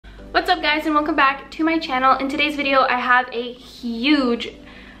What's up guys, and welcome back to my channel. In today's video I have a huge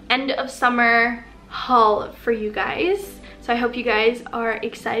end of summer haul for you guys. So I hope you guys are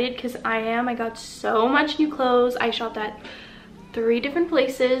excited because I am. I got so much new clothes. I shopped at 3 different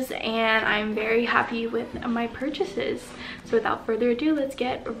places and I'm very happy with my purchases. So without further ado, let's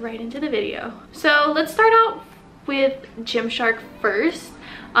get right into the video. So let's start out with Gymshark first.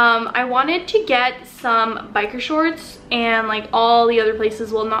 I wanted to get some biker shorts, and like all the other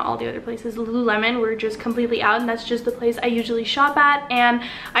places, well, not all the other places, Lululemon were just completely out, and that's just the place I usually shop at, and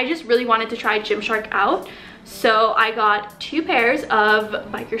I just really wanted to try Gymshark out. So I got 2 pairs of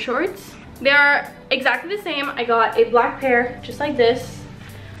biker shorts. They are exactly the same. I got a black pair just like this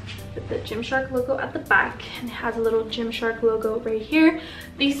with the Gymshark logo at the back, and it has a little Gymshark logo right here.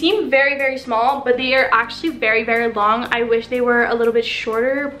 They seem very, very small, but they are actually very, very long. I wish they were a little bit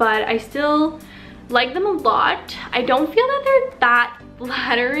shorter, but I still like them a lot. I don't feel that they're that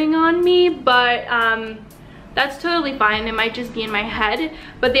flattering on me, but that's totally fine. It might just be in my head,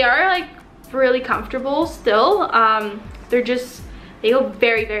 but they are like really comfortable still. They go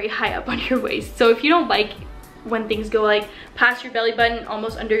very, very high up on your waist, so if you don't like when things go like past your belly button,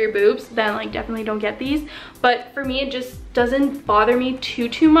 almost under your boobs, then like definitely don't get these. But for me, it just doesn't bother me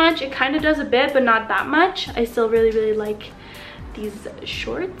too much. It kind of does a bit, but not that much. I still really like these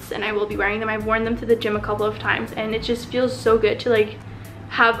shorts, and I will be wearing them. I've worn them to the gym a couple of times, and it just feels so good to like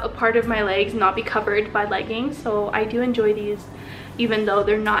have a part of my legs not be covered by leggings. So I do enjoy these, even though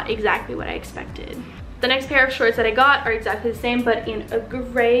they're not exactly what I expected. The next pair of shorts that I got are exactly the same, but in a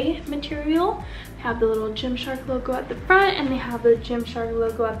gray material. They have the little Gymshark logo at the front, and they have the Gymshark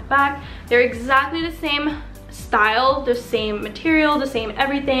logo at the back. They're exactly the same style, the same material, the same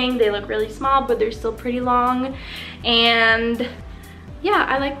everything. They look really small, but they're still pretty long. And yeah,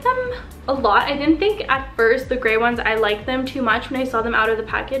 I like them a lot. I didn't think at first, the gray ones, I liked them too much when I saw them out of the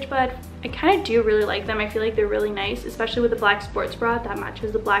package, but I kind of do really like them. I feel like they're really nice, especially with the black sports bra that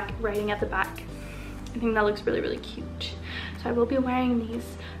matches the black writing at the back. I think that looks really cute. So I will be wearing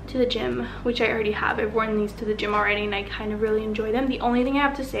these to the gym, which I already have. I've worn these to the gym already, and I kind of really enjoy them. The only thing I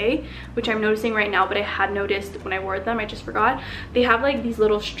have to say, which I'm noticing right now, but I had noticed when I wore them, I just forgot, they have like these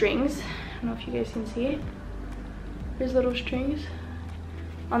little strings. I don't know if you guys can see it. There's little strings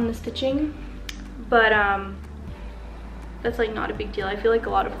on the stitching, but that's like not a big deal. I feel like a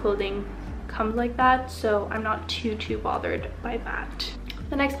lot of clothing comes like that, so I'm not too bothered by that.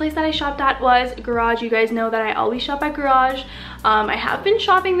 The next place that I shopped at was Garage. You guys know that I always shop at Garage. I have been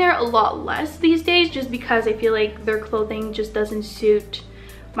shopping there a lot less these days, just because I feel like their clothing just doesn't suit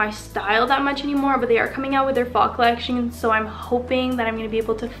my style that much anymore, but they are coming out with their fall collection, so I'm hoping that I'm going to be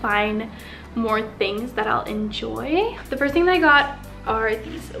able to find more things that I'll enjoy. The first thing that I got are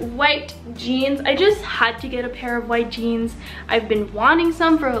these white jeans. I just had to get a pair of white jeans. I've been wanting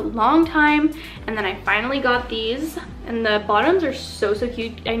some for a long time, and then I finally got these, and the bottoms are so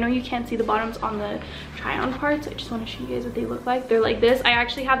cute. I know you can't see the bottoms on the try on parts. I just want to show you guys what they look like. They're like this. I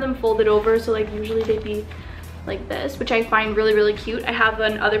actually have them folded over, so like usually they'd be like this, which I find really cute. I have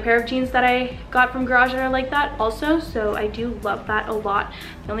another pair of jeans that I got from Garage that are like that also, so I do love that a lot.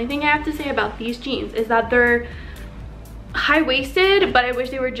 The only thing I have to say about these jeans is that they're high-waisted, but I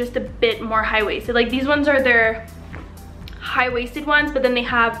wish they were just a bit more high-waisted. Like these ones are their high-waisted ones, but then they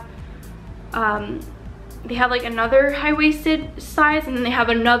have like another high-waisted size, and then they have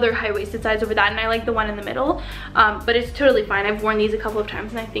another high-waisted size over that, and I like the one in the middle. But it's totally fine. I've worn these a couple of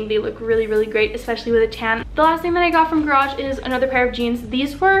times, and I think they look really great, especially with a tan. The last thing that I got from Garage is another pair of jeans.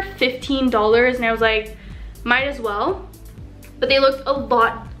 These were $15, and I was like, might as well. But they looked a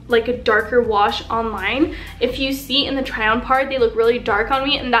lot like a darker wash online. If you see in the try on part, they look really dark on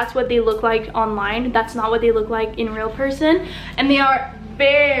me, and that's what they look like online. That's not what they look like in real person. And they are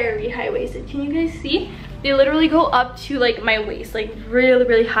very high-waisted. Can you guys see? They literally go up to like my waist, like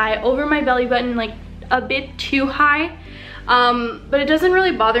really high, over my belly button, like a bit too high. But it doesn't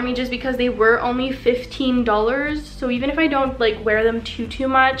really bother me, just because they were only $15. So even if I don't like wear them too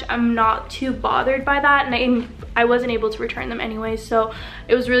much, I'm not too bothered by that, and I wasn't able to return them anyway, so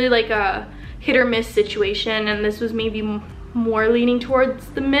it was really like a hit or miss situation, and this was maybe more leaning towards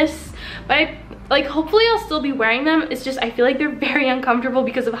the miss. But hopefully I'll still be wearing them. It's just I feel like they're very uncomfortable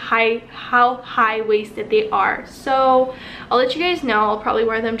because of how high-waisted they are. So I'll let you guys know. I'll probably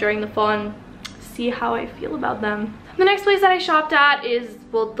wear them during the fall and see how I feel about them. The next place that I shopped at is,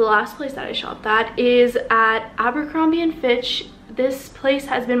 well, the last place that I shopped at is at Abercrombie Fitch. This place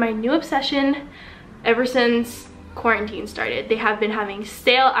has been my new obsession ever since quarantine started. They have been having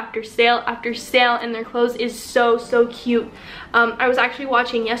sale after sale after sale, and their clothes is so cute. I was actually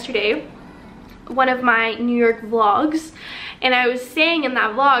watching yesterday one of my New York vlogs, and I was saying in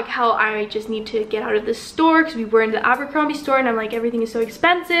that vlog how I just need to get out of this store because we were in the Abercrombie store and I'm like, everything is so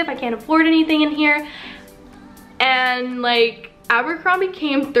expensive, I can't afford anything in here. And like Abercrombie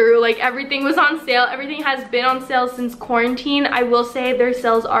came through, like everything was on sale. Everything has been on sale since quarantine. I will say their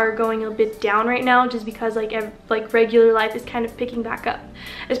sales are going a bit down right now just because like regular life is kind of picking back up,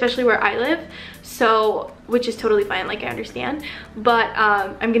 especially where I live. So, which is totally fine, like I understand. But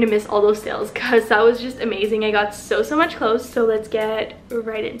I'm gonna miss all those sales because that was just amazing. I got so much clothes. So let's get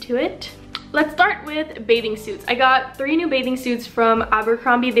right into it. Let's start with bathing suits. I got 3 new bathing suits from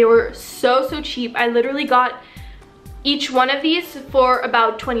Abercrombie. They were so cheap. I literally got each one of these for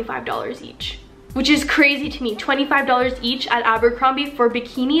about $25 each, which is crazy to me. $25 each at Abercrombie for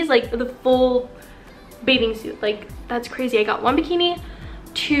bikinis, like the full bathing suit. Like that's crazy. I got 1 bikini,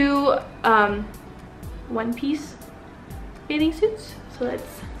 2 one-piece bathing suits. So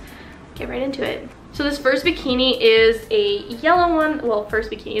let's get right into it. So this first bikini is a yellow one. Well,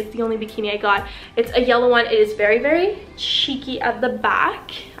 first bikini, it's the only bikini I got. It's a yellow one. It is very cheeky at the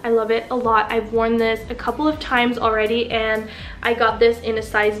back. I love it a lot. I've worn this a couple of times already, and I got this in a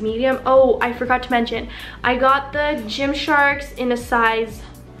size medium. Oh, I forgot to mention, I got the Gymsharks in a size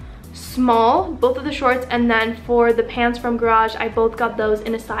small, both of the shorts, and then for the pants from Garage, I both got those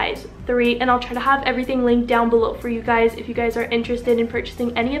in a size 3, and I'll try to have everything linked down below for you guys if you guys are interested in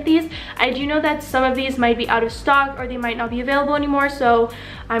purchasing any of these. I do know that some of these might be out of stock or they might not be available anymore, so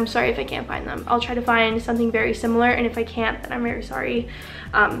I'm sorry if I can't find them. I'll try to find something very similar, and if I can't, then I'm very sorry.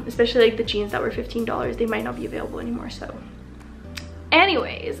 Especially like the jeans that were $15, they might not be available anymore. So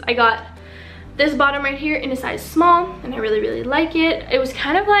anyways, I got this bottom right here in a size small, and I really like it. It was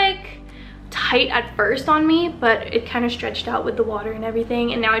kind of like tight at first on me, but it kind of stretched out with the water and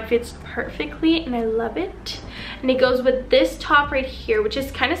everything, and now it fits perfectly and I love it. And it goes with this top right here, which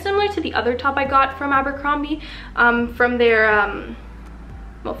is kind of similar to the other top I got from Abercrombie, from their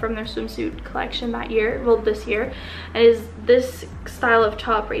swimsuit collection that year, well this year. It is this style of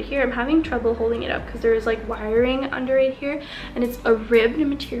top right here. I'm having trouble holding it up because there's like wiring under it here, and it's a ribbed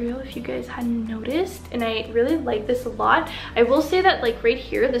material if you guys hadn't noticed, and I really like this a lot. I will say that like right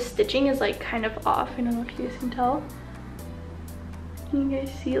here the stitching is like kind of off. I don't know if you guys can tell. Can you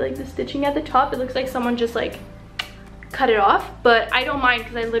guys see like the stitching at the top? It looks like someone just like cut it off, but I don't mind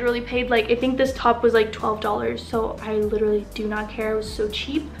because I literally paid like, I think this top was like $12, so I literally do not care. It was so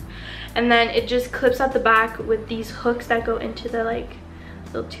cheap. And then it just clips at the back with these hooks that go into the like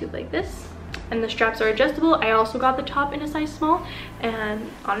little tube like this, and the straps are adjustable. I also got the top in a size small, and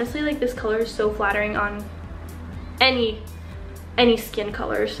honestly like this color is so flattering on any skin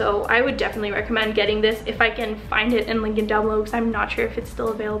color, so I would definitely recommend getting this if I can find it and link it down below, because I'm not sure if it's still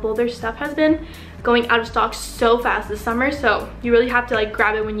available. Their stuff has been going out of stock so fast this summer, so you really have to like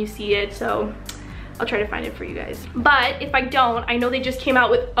grab it when you see it. So I'll try to find it for you guys. But if I don't, I know they just came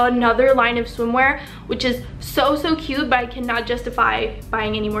out with another line of swimwear, which is so cute, but I cannot justify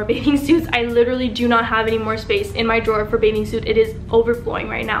buying any more bathing suits. I literally do not have any more space in my drawer for bathing suit. It is overflowing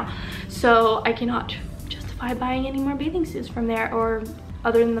right now, so I cannot justify buying any more bathing suits from there, or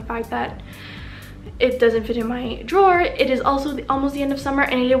other than the fact that it doesn't fit in my drawer. It is also almost the end of summer,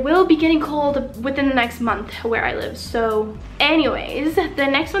 and it will be getting cold within the next month where I live. So anyways, the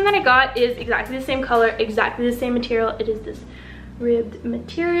next one that I got is exactly the same color, exactly the same material. It is this ribbed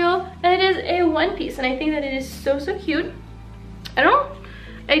material, and it is a one piece, and I think that it is so cute.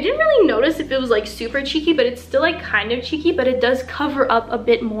 I didn't really notice if it was like super cheeky, but it's still like kind of cheeky, but it does cover up a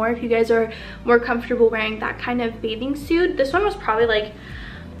bit more if you guys are more comfortable wearing that kind of bathing suit. This one was probably like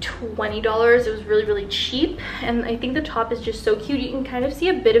 $20. It was really cheap, and I think the top is just so cute. You can kind of see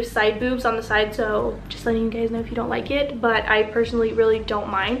a bit of side boobs on the side, so just letting you guys know if you don't like it, but I personally really don't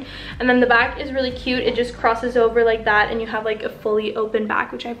mind. And then the back is really cute. It just crosses over like that, and you have like a fully open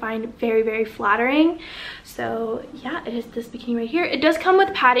back, which I find very flattering. So yeah, it is this bikini right here. It does come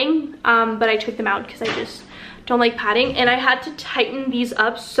with padding, but I took them out because I just don't like padding, and I had to tighten these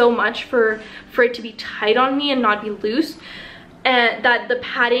up so much for it to be tight on me and not be loose, and that the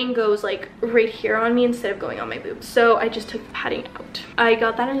padding goes like right here on me instead of going on my boobs. So I just took the padding out. I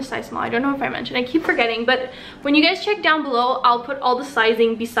got that in a size small. I don't know if I mentioned, I keep forgetting, but when you guys check down below, I'll put all the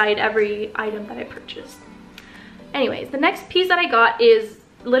sizing beside every item that I purchased. Anyways, the next piece that I got is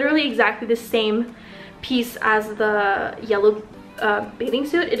literally exactly the same piece as the yellow bathing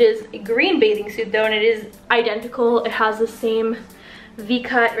suit. It is a green bathing suit though, and it is identical. It has the same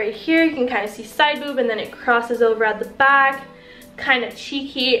V-cut right here. You can kind of see side boob, and then it crosses over at the back, kind of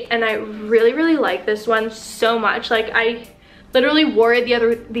cheeky, and I really like this one so much. Like I literally wore it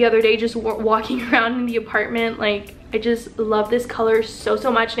the other day just walking around in the apartment. Like I just love this color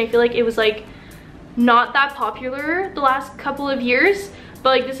so much, and I feel like it was like not that popular the last couple of years, but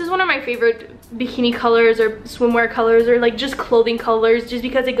like this is one of my favorite bikini colors or swimwear colors or like just clothing colors, just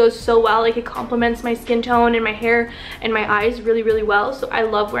because it goes so well. Like it complements my skin tone and my hair and my eyes really, really well. So I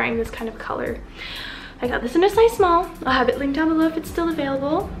love wearing this kind of color. I got this in a size small. I'll have it linked down below if it's still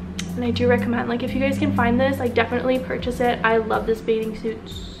available. And I do recommend, like, if you guys can find this, like, definitely purchase it. I love this bathing suit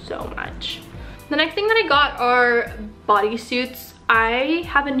so much. The next thing that I got are bodysuits. I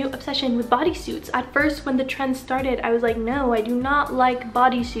have a new obsession with bodysuits. At first, when the trend started, I was like, no, I do not like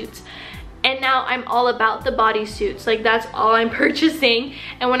bodysuits. And now I'm all about the bodysuits. Like, that's all I'm purchasing.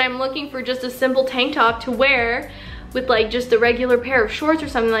 And when I'm looking for just a simple tank top to wear with like just a regular pair of shorts or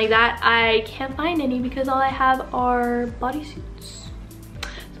something like that, I can't find any because all I have are bodysuits.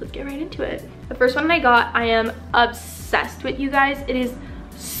 So let's get right into it. The first one I got, I am obsessed with, you guys. It is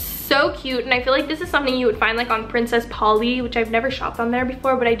so cute, and I feel like this is something you would find like on Princess Polly, which I've never shopped on there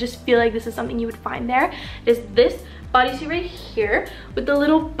before, but I just feel like this is something you would find there. It is this bodysuit right here with the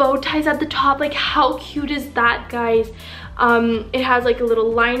little bow ties at the top. Like, how cute is that, guys? It has like a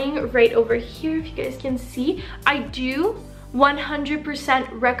little lining right over here, if you guys can see. I do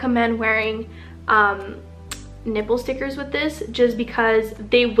 100% recommend wearing nipple stickers with this, just because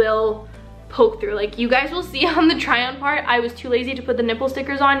they will poke through. Like, you guys will see on the try on part, I was too lazy to put the nipple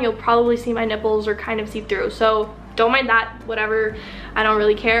stickers on. You'll probably see my nipples are kind of see through, so don't mind that, whatever. I don't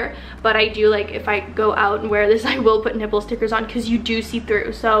really care, but I do, like, if I go out and wear this, I will put nipple stickers on because you do see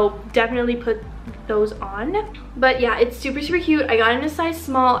through, so definitely put those on. But yeah, it's super, super cute. I got it in a size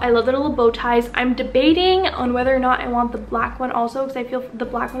small. I love the little bow ties. I'm debating on whether or not I want the black one also, because I feel the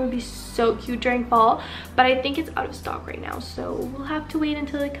black one would be so cute during fall, but I think it's out of stock right now, so we'll have to wait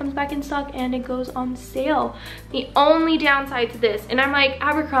until it comes back in stock and it goes on sale. The only downside to this, and I'm like,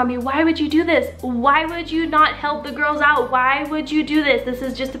 Abercrombie, why would you do this? Why would you not help the girls out? Why would you do this? This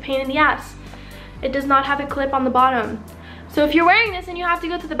is just a pain in the ass. It does not have a clip on the bottom. So if you're wearing this and you have to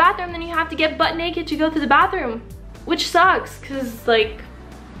go to the bathroom, then you have to get butt naked to go to the bathroom, which sucks, because like,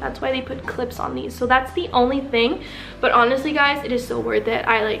 that's why they put clips on these. So that's the only thing. But honestly, guys, it is so worth it.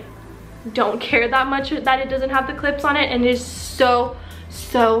 I like don't care that much that it doesn't have the clips on it, and it is so,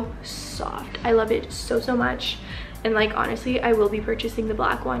 so soft. I love it so, so much. And like, honestly, I will be purchasing the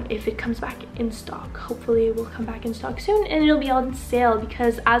black one if it comes back in stock. Hopefully it will come back in stock soon and it'll be on sale,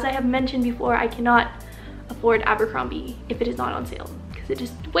 because as I have mentioned before, I cannot afford Abercrombie if it is not on sale, because it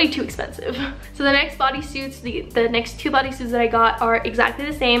is way too expensive. So the next bodysuits, the next two bodysuits that I got are exactly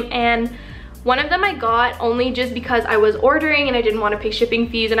the same, and one of them I got only just because I was ordering and I didn't want to pay shipping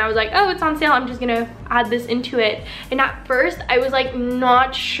fees, and I was like, oh, it's on sale, I'm just gonna add this into it. And at first I was like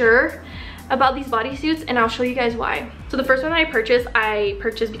not sure about these bodysuits, and I'll show you guys why. So the first one that I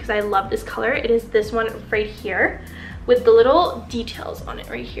purchased because I love this color. It is this one right here with the little details on it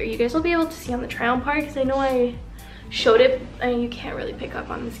right here. You guys will be able to see on the try on part, because I know I showed it. I mean, you can't really pick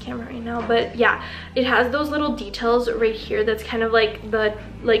up on this camera right now, but yeah, it has those little details right here that's kind of like the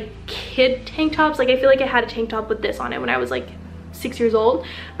kid tank tops. Like, I feel like I had a tank top with this on it when I was like 6 years old,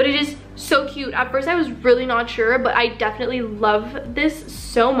 but it is so cute. At first I was really not sure, but I definitely love this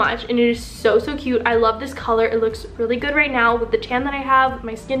so much, and it is so, so cute. I love this color. It looks really good right now with the tan that I have, with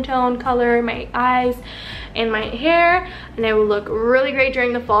my skin tone color, my eyes, and my hair, and it will look really great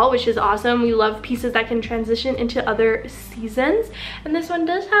during the fall, which is awesome. We love pieces that can transition into other seasons. And this one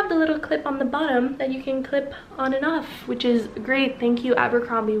does have the little clip on the bottom that you can clip on and off, which is great. Thank you,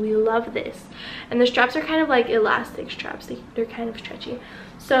 Abercrombie. We love this. And the straps are kind of like elastic straps. They're kind of stretchy.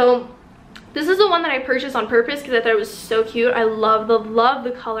 So this is the one that I purchased on purpose because I thought it was so cute. I love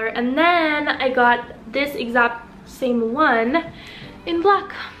the color. And then I got this exact same one in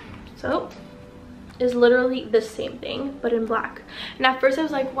black. So is literally the same thing but in black. And at first I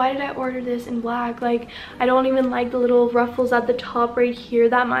was like, why did I order this in black? Like, I don't even like the little ruffles at the top right here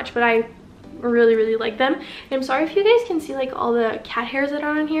that much, but I really like them. And I'm sorry if you guys can see like all the cat hairs that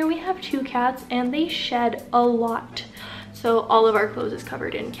are on here. We have 2 cats and they shed a lot, so all of our clothes is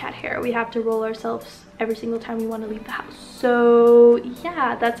covered in cat hair. We have to roll ourselves every single time we want to leave the house. So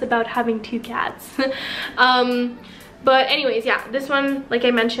yeah, that's about having 2 cats. But anyways, yeah, this one, like I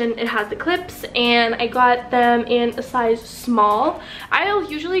mentioned, it has the clips, and I got them in a size small. I'll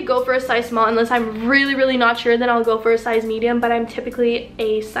usually go for a size small unless I'm really not sure, then I'll go for a size medium, but I'm typically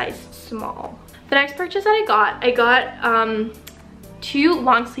a size small. The next purchase that I got 2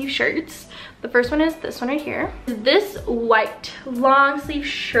 long sleeve shirts. The first one is this one right here. This white long sleeve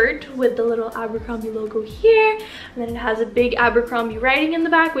shirt with the little Abercrombie logo here. And then it has a big Abercrombie writing in the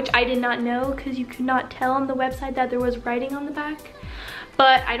back, which I did not know because you could not tell on the website that there was writing on the back.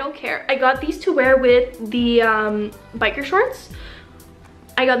 But I don't care. I got these to wear with the biker shorts.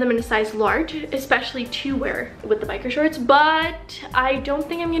 I got them in a size large, especially to wear with the biker shorts, but I don't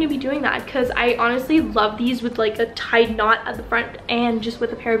think I'm gonna be doing that because I honestly love these with like a tied knot at the front and just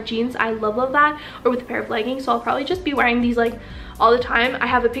with a pair of jeans. I love that, or with a pair of leggings. So I'll probably just be wearing these like all the time. I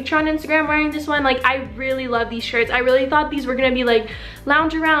have a picture on Instagram wearing this one. Like, I really love these shirts. I really thought these were gonna be like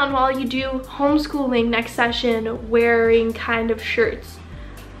lounge around while you do homeschooling next session wearing kind of shirts.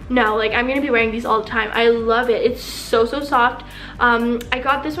 No, like, I'm gonna be wearing these all the time. I love it. It's so soft. I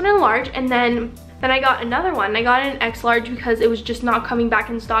got this one in large, and then I got another one. I got it in X large because it was just not coming back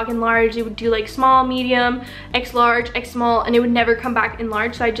in stock in large. It would do like small, medium, X large, X small, and it would never come back in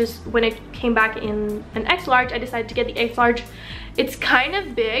large. So I just, when it came back in an X large, I decided to get the X large. It's kind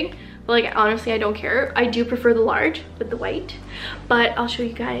of big, but like, honestly, I don't care. I do prefer the large with the white, but I'll show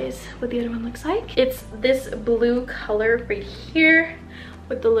you guys what the other one looks like. It's this blue color right here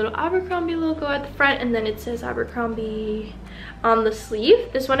with the little Abercrombie logo at the front, and then it says Abercrombie on the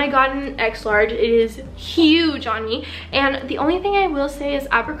sleeve. This one I got in X large. It is huge on me, and the only thing I will say is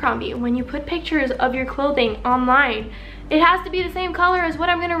Abercrombie, when you put pictures of your clothing online, it has to be the same color as what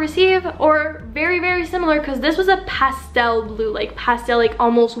I'm gonna receive, or very similar, because this was a pastel blue, like pastel, like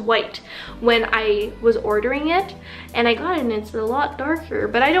almost white when I was ordering it, and I got it and it's a lot darker,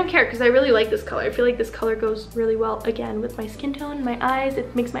 but I don't care because I really like this color. I feel like this color goes really well again with my skin tone, my eyes.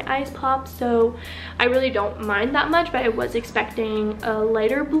 It makes my eyes pop, so I really don't mind that much, but I was expecting a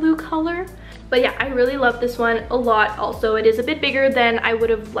lighter blue color. But yeah, I really love this one a lot. Also, it is a bit bigger than I would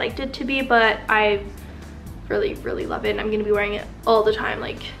have liked it to be, but I really love it, and I'm gonna be wearing it all the time,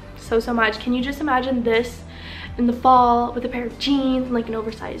 like so much. Can you just imagine this in the fall with a pair of jeans and like an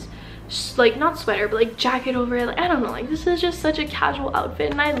oversized, like not sweater, but like jacket over it? Like, I don't know, like this is just such a casual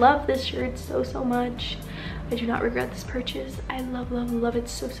outfit, and I love this shirt so much. I do not regret this purchase. I love it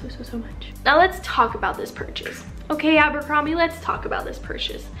so much. Now let's talk about this purchase. Okay, Abercrombie, let's talk about this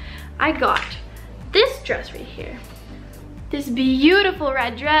purchase. I got this dress right here. This beautiful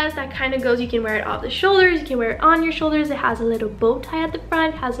red dress that kind of goes, you can wear it off the shoulders, you can wear it on your shoulders. It has a little bow tie at the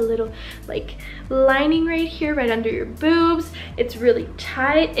front, has a little like lining right here, right under your boobs. It's really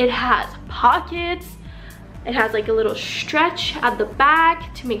tight. It has pockets. It has like a little stretch at the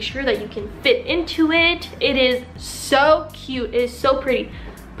back to make sure that you can fit into it. It is so cute. It is so pretty.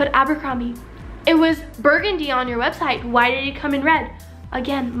 But Abercrombie, it was burgundy on your website. Why did it come in red?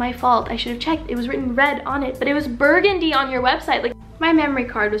 Again, my fault. I should have checked. It was written red on it, but it was burgundy on your website. Like, my memory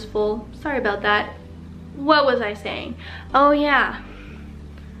card was full. Sorry about that. What was I saying? Oh yeah,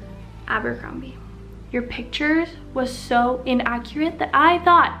 Abercrombie, your pictures was so inaccurate that I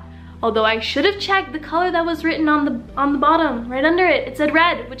thought, although I should have checked the color that was written on the bottom, right under it. It said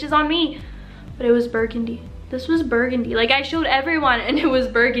red, which is on me, but it was burgundy. This was burgundy. Like, I showed everyone and it was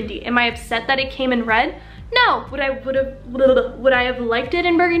burgundy. Am I upset that it came in red? No. Would I have liked it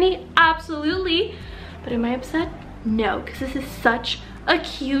in burgundy? Absolutely. But am I upset? No, because this is such a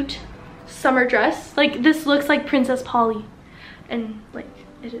cute summer dress. Like, this looks like Princess Polly, and like,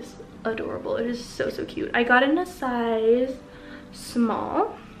 it is adorable. It is so cute. I got it in a size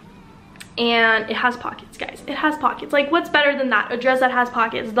small, and it has pockets, guys. It has pockets. Like, what's better than that? A dress that has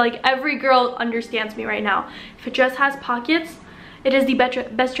pockets. Like, every girl understands me right now. If a dress has pockets, it is the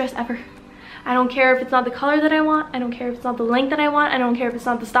best dress ever. I don't care if it's not the color that I want. I don't care if it's not the length that I want. I don't care if it's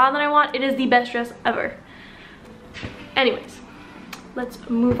not the style that I want. It is the best dress ever. Anyways, let's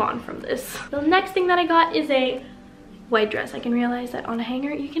move on from this. The next thing that I got is a white dress. I can realize that on a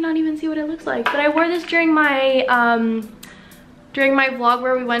hanger you cannot even see what it looks like, but I wore this during my vlog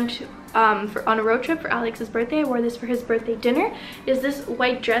where we went on a road trip for Alex's birthday. I wore this for his birthday dinner. Is this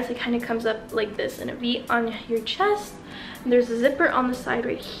white dress. It kind of comes up like this in a V on your chest. And there's a zipper on the side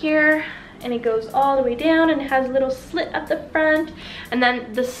right here, and it goes all the way down, and it has a little slit at the front, and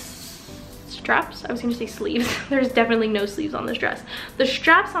then the straps, I was gonna say sleeves. There's definitely no sleeves on this dress. The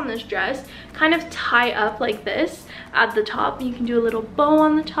straps on this dress kind of tie up like this at the top. You can do a little bow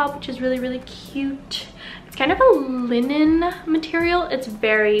on the top, which is really cute. It's kind of a linen material. It's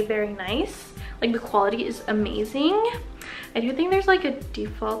very nice. Like, the quality is amazing. I do think there's like a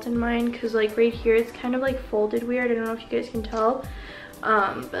default in mine, because like right here it's kind of like folded weird. I don't know if you guys can tell,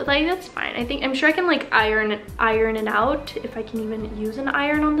 but like, that's fine. I'm sure I can like iron it out, if I can even use an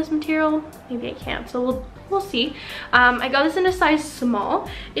iron on this material. Maybe I can't, so we'll see. I got this in a size small.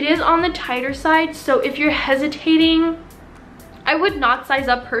 It is on the tighter side, so if you're hesitating, I would not size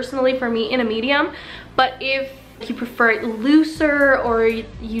up personally for me in a medium, but if you prefer it looser or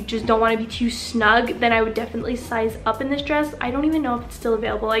you just don't want to be too snug, then I would definitely size up in this dress. I don't even know if it's still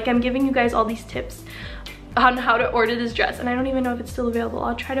available. Like, I'm giving you guys all these tips on how to order this dress, and I don't even know if it's still available.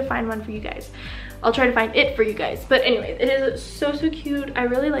 I'll try to find one for you guys. I'll try to find it for you guys. But anyways, it is so cute. I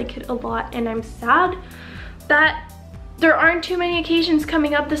really like it a lot, and I'm sad that there aren't too many occasions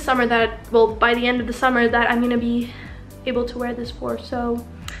coming up this summer that, well, by the end of the summer, that I'm gonna be able to wear this for. So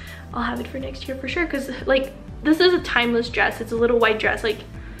I'll have it for next year for sure, because like this is a timeless dress. It's a little white dress, like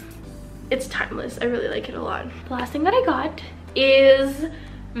it's timeless. I really like it a lot. The last thing that I got is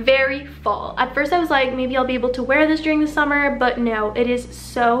very fall. At first I was like, maybe I'll be able to wear this during the summer, but no, it is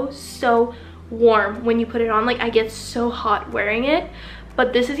so warm when you put it on. Like I get so hot wearing it,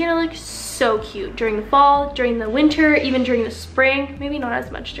 but this is gonna look so cute during the fall, during the winter, even during the spring. Maybe not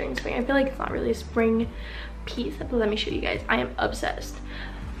as much during spring. I feel like it's not really a spring piece, but let me show you guys. I am obsessed.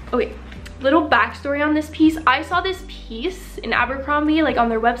 Okay, little backstory on this piece. I saw this piece in Abercrombie, like on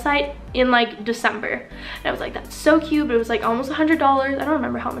their website, in like December, and I was like, that's so cute, but it was like almost $100. I don't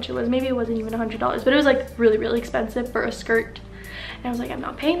remember how much it was. Maybe it wasn't even $100, but it was like really expensive for a skirt. And I was like, I'm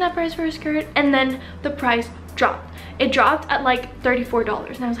not paying that price for a skirt. And then the price dropped. It dropped at like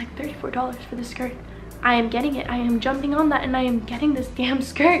 $34, and I was like, $34 for this skirt? I am getting it. I am jumping on that, and I am getting this damn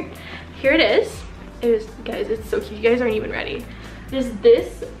skirt. Here it is. It is, guys, it's so cute. You guys aren't even ready. There's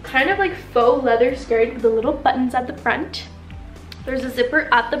this kind of like faux leather skirt with the little buttons at the front. There's a zipper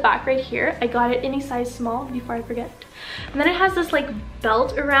at the back right here. I got it in a size small before I forget. And then it has this like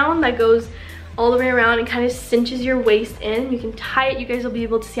belt around that goes all the way around and kind of cinches your waist in. You can tie it. You guys will be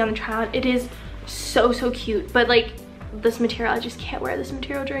able to see on the try on. It is so cute, but like this material, I just can't wear this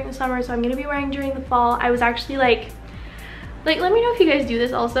material during the summer, so I'm gonna be wearing during the fall. I was actually like let me know if you guys do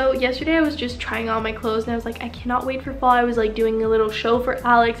this also. Yesterday I was just trying on my clothes, and I was like, I cannot wait for fall. I was like doing a little show for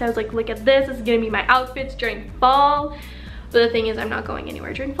Alex. I was like, look at this, this is gonna be my outfits during fall. But the thing is, I'm not going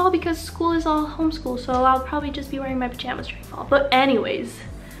anywhere during fall because school is all homeschool, so I'll probably just be wearing my pajamas during fall. But anyways,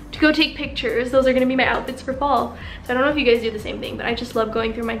 to go take pictures, those are gonna be my outfits for fall. So I don't know if you guys do the same thing, but I just love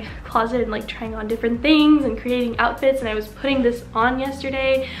going through my closet and like trying on different things and creating outfits. And I was putting this on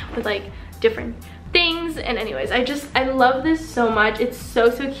yesterday with like different things, and anyways, I love this so much. It's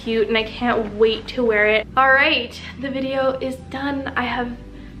so cute, and I can't wait to wear it. All right, the video is done. I have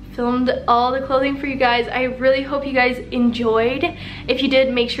filmed all the clothing for you guys. I really hope you guys enjoyed. If you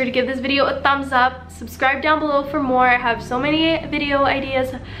did, make sure to give this video a thumbs up. Subscribe down below for more. I have so many video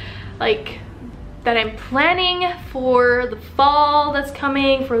ideas like that I'm planning for the fall that's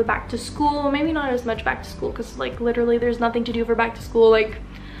coming, for the back to school. Maybe not as much back to school, because like literally there's nothing to do for back to school. Like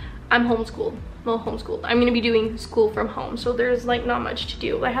I'm homeschooled. Well, homeschooled. I'm gonna be doing school from home, so there's like not much to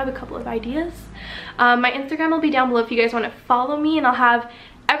do. I have a couple of ideas. My Instagram will be down below if you guys want to follow me, and I'll have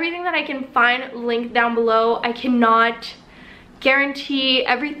everything that I can find linked down below. I cannot guarantee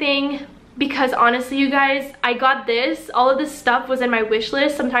everything, because honestly, you guys, I got this. All of this stuff was in my wish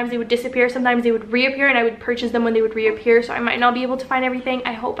list. Sometimes they would disappear, sometimes they would reappear, and I would purchase them when they would reappear. So I might not be able to find everything.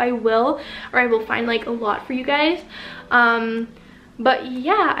 I hope I will, or I will find like a lot for you guys. But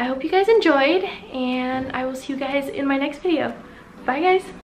yeah, I hope you guys enjoyed, and I will see you guys in my next video. Bye guys.